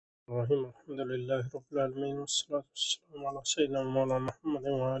الرحيم الحمد لله رب العالمين والصلاة والسلام على سيدنا مولانا محمد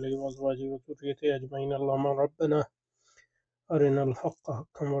وآله وأزواجه وذريته أجمعين. اللهم ربنا أرنا الحق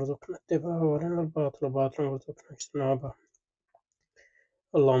حقا وارزقنا اتباعه وأرنا الباطل باطلا وارزقنا اجتنابه.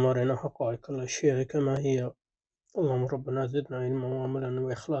 اللهم أرنا حقائق الأشياء كما هي. اللهم ربنا زدنا علما وعملا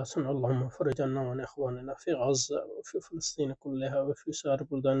وإخلاصا. اللهم فرج عنا وعن إخواننا في غزة وفي فلسطين كلها وفي سائر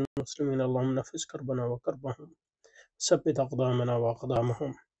بلدان المسلمين. اللهم نفس كربنا وكربهم، ثبت أقدامنا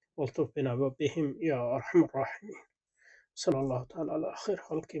وأقدامهم، والطف بنا بهم يا أرحم الراحمين. صلى الله تعالى على خير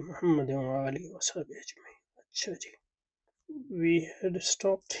خلق محمد وآله وصحبه أجمعين. We had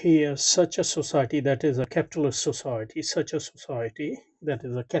stopped here. Such a society that is a capitalist society, such a society that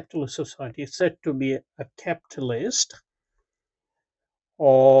is a capitalist society, said to be a capitalist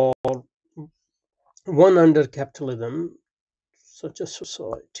or one under capitalism, such a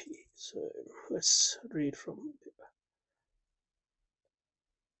society. So let's read from.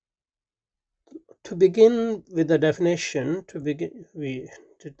 To begin with the definition, we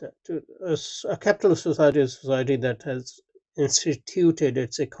did that. A capitalist society is a society that has instituted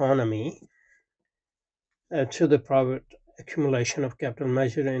its economy to the private accumulation of capital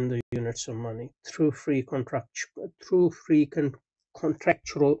measured in the units of money through free contractual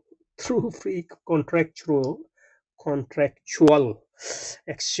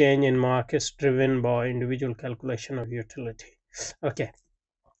exchange in markets driven by individual calculation of utility. Okay.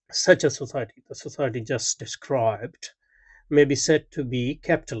 Such a society, the society just described, may be said to be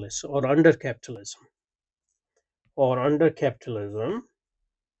capitalist or under capitalism.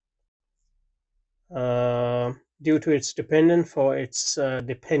 Due to its dependence for its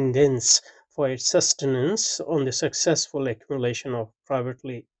sustenance on the successful accumulation of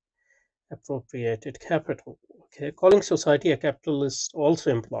privately appropriated capital. Okay, calling society a capitalist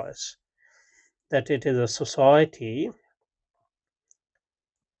also implies that it is a society.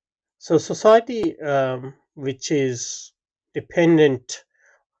 So society which is dependent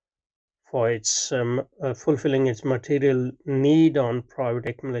for its fulfilling its material need on private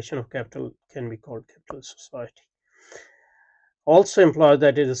accumulation of capital can be called capitalist society. Also implies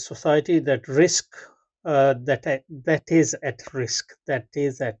that it is a society that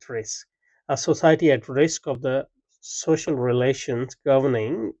is at risk. A society at risk of the social relations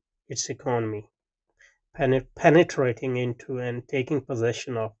governing its economy, penetrating into and taking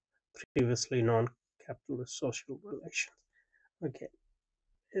possession of previously non-capitalist social relations. Okay,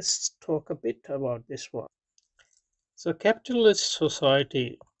 let's talk a bit about this one. So capitalist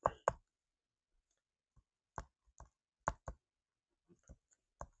society,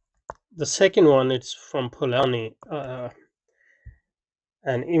 the second one, it's from Polanyi,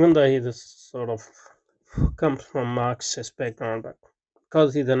 and even though he sort of comes from Marxist background, but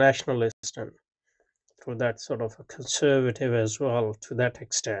because he's a nationalist and through that sort of a conservative as well to that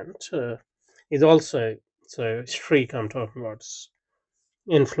extent, he's also, so it's freak I'm talking about,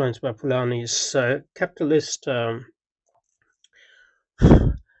 influenced by Polanyi's capitalist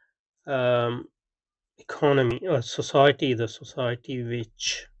economy or society, the society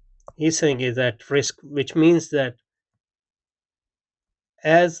which he's saying is at risk, which means that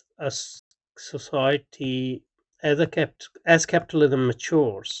as a society, as capitalism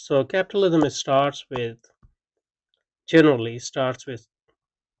matures, so capitalism generally starts with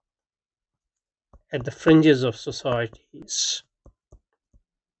at the fringes of societies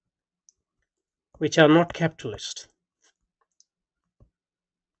which are not capitalist.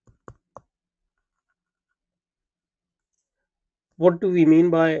 What do we mean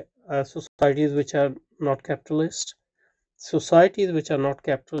by societies which are not capitalist? Societies which are not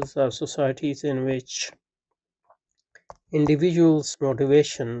capitalist are societies in which individuals'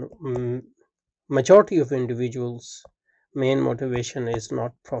 motivation, majority of individuals' main motivation is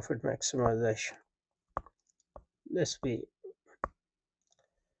not profit maximization.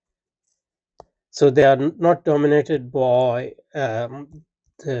 So they are not dominated by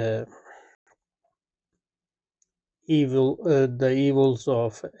the evils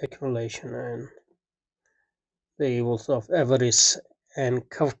of accumulation and the evils of avarice and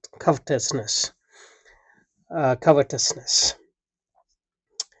covetousness.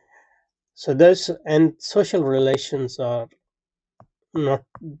 So those and social relations are not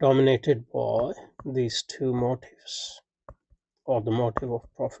dominated by these two motives or the motive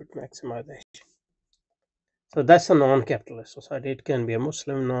of profit maximization. So that's a non-capitalist society. It can be a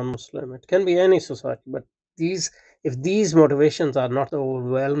Muslim, non-Muslim, it can be any society, but if these motivations are not the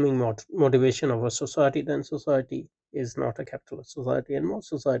overwhelming motivation of a society, then society is not a capitalist society, and most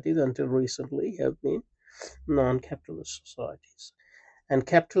societies until recently have been non-capitalist societies. And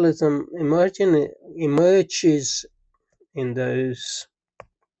capitalism emerges in those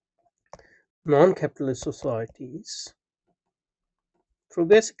non-capitalist societies through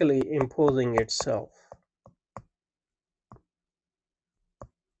basically imposing itself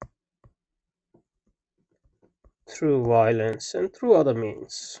through violence and through other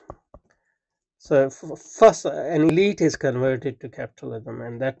means. So first, an elite is converted to capitalism,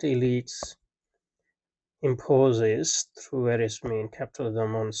 and that elite imposes through various means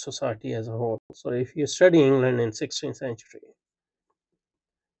capitalism on society as a whole. So if you study England in 16th century,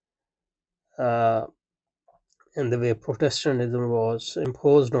 uh, and the way Protestantism was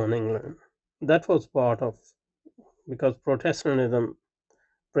imposed on England, that was part of, because Protestantism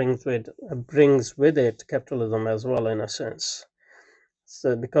brings with it capitalism as well, in a sense.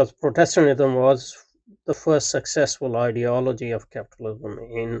 So because Protestantism was the first successful ideology of capitalism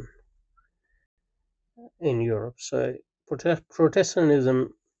in Europe. So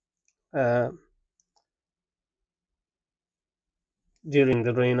Protestantism, uh, during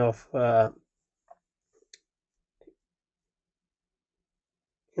the reign of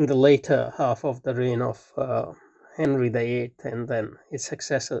in the later half of the reign of Henry VIII, and then his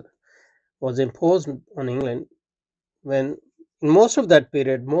successor, was imposed on England. When in most of that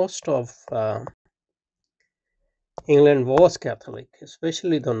period, most of England was Catholic,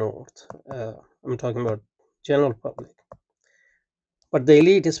 especially the north. I'm talking about general public, but the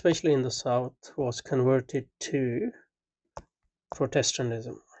elite, especially in the south, was converted to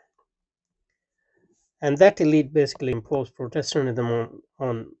Protestantism, and that elite basically imposed Protestantism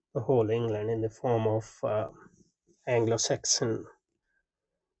on the whole England in the form of Anglo-Saxon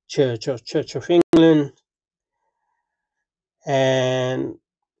Church or Church of England, and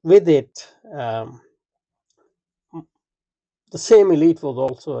with it, the same elite was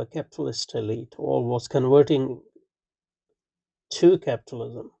also a capitalist elite, or was converting to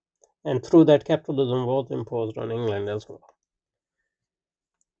capitalism, and through that, capitalism was imposed on England as well.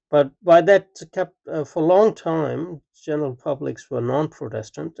 But by that, for a long time, general publics were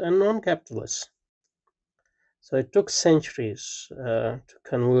non-Protestant and non-capitalist. So it took centuries to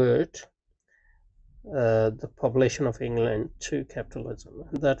convert the population of England to capitalism,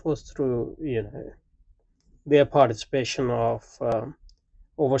 and that was through their participation of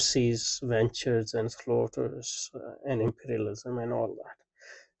overseas ventures and slaughters and imperialism and all that.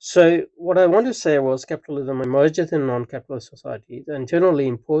 So what I want to say was capitalism emerges in non-capitalist societies and generally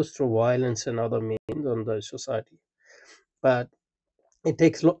imposed through violence and other means on those societies. But it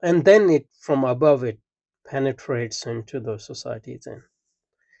takes, and then it from above it penetrates into those societies and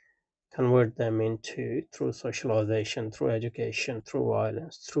convert them into, through socialization, through education, through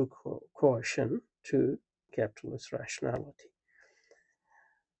violence, through coercion, to capitalist rationality.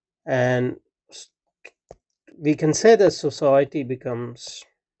 And we can say that society becomes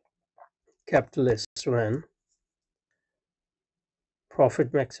capitalist when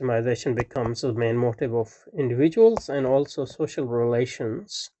profit maximization becomes the main motive of individuals, and also social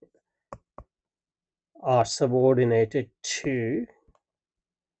relations are subordinated to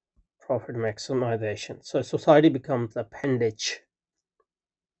profit maximization. So society becomes appendage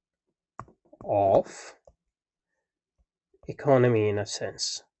of economy in a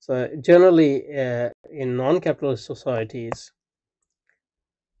sense. So generally, in non-capitalist societies,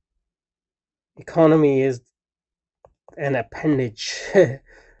 economy is an appendage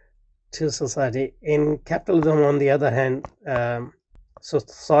to society. In capitalism, on the other hand,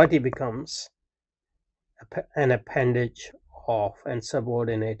 society becomes an appendage of and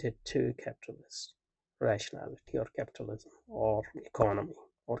subordinated to capitalist rationality or capitalism or economy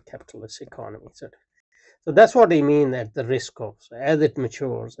or capitalist economy. So that's what I mean, at the risk of, so as it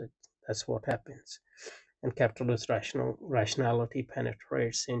matures, that's what happens. And capitalist rationality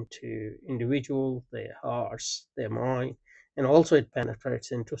penetrates into individuals, their hearts, their mind, and also it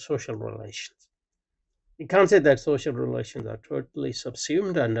penetrates into social relations. You can't say that social relations are totally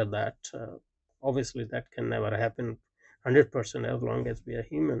subsumed under that. Obviously, that can never happen 100% as long as we are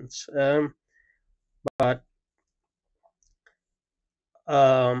humans. But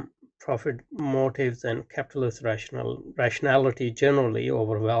profit motives and capitalist rationality generally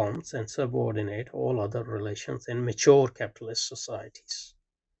overwhelms and subordinate all other relations in mature capitalist societies.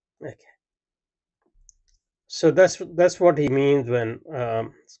 Okay. So that's what he means when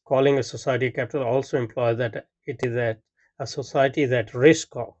calling a society capital. Also implies that it is a society is at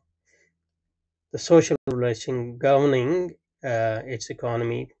risk of the social relation governing its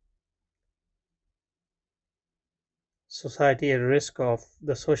economy. Society at risk of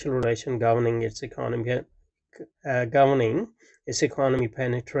the social relation governing its economy,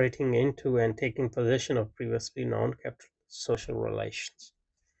 penetrating into and taking possession of previously non-capitalist social relations,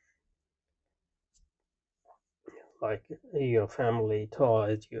 like your family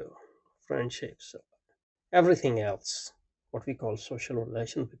ties, your friendships, everything else, what we call social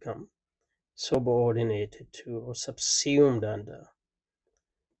relations, become subordinated to or subsumed under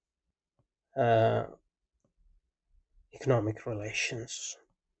uh, economic relations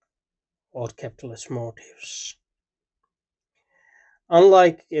or capitalist motives.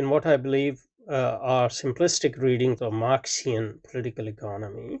 Unlike in what I believe are simplistic readings of Marxian political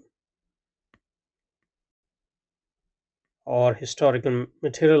economy or historical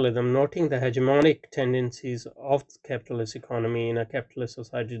materialism, noting the hegemonic tendencies of the capitalist economy in a capitalist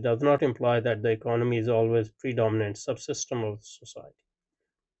society does not imply that the economy is always predominant subsystem of the society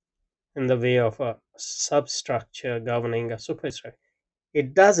in the way of a substructure governing a superstructure.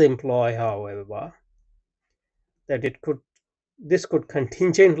 It does imply, however, that this could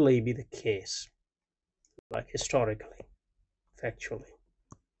contingently be the case, like historically, factually.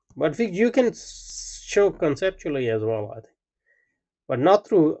 But you can show conceptually as well, I think, but not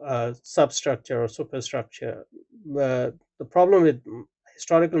through substructure or superstructure. The problem with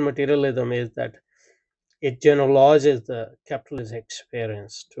historical materialism is that it generalizes the capitalist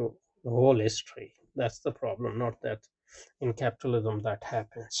experience to the whole history. That's the problem, not that in capitalism that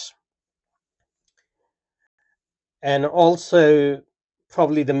happens. And also,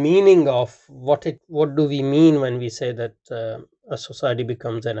 probably the meaning of what do we mean when we say that a society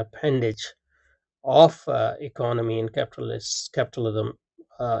becomes an appendage of economy in capitalism.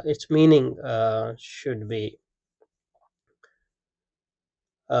 Its meaning should be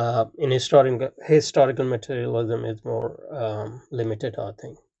in historical materialism is more limited, I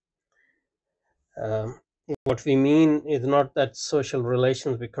think. Um, what we mean is not that social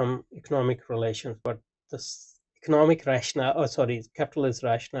relations become economic relations, but this economic capitalist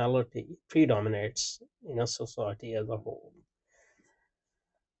rationality predominates in a society as a whole.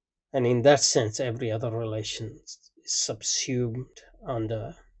 And in that sense, every other relation is subsumed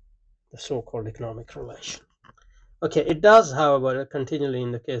under the so-called economic relation. Okay, it does, however, continually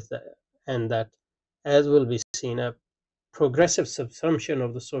in the case that, as will be seen, a progressive subsumption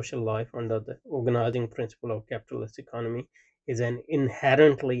of the social life under the organizing principle of capitalist economy is an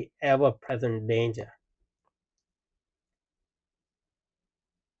inherently ever-present danger.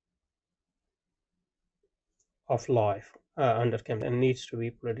 Of life under capitalism and needs to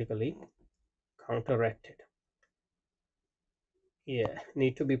be politically counteracted. Yeah,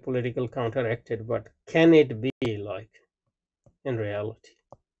 need to be political counteracted, but can it be like in reality?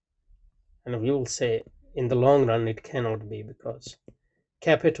 And we will say in the long run it cannot be, because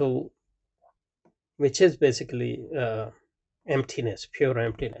capital, which is basically emptiness, pure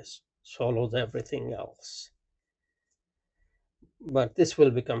emptiness, swallows everything else. But this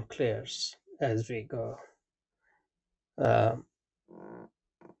will become clear as we go um,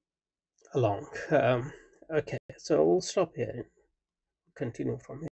 along. Okay, so we'll stop here and continue from here.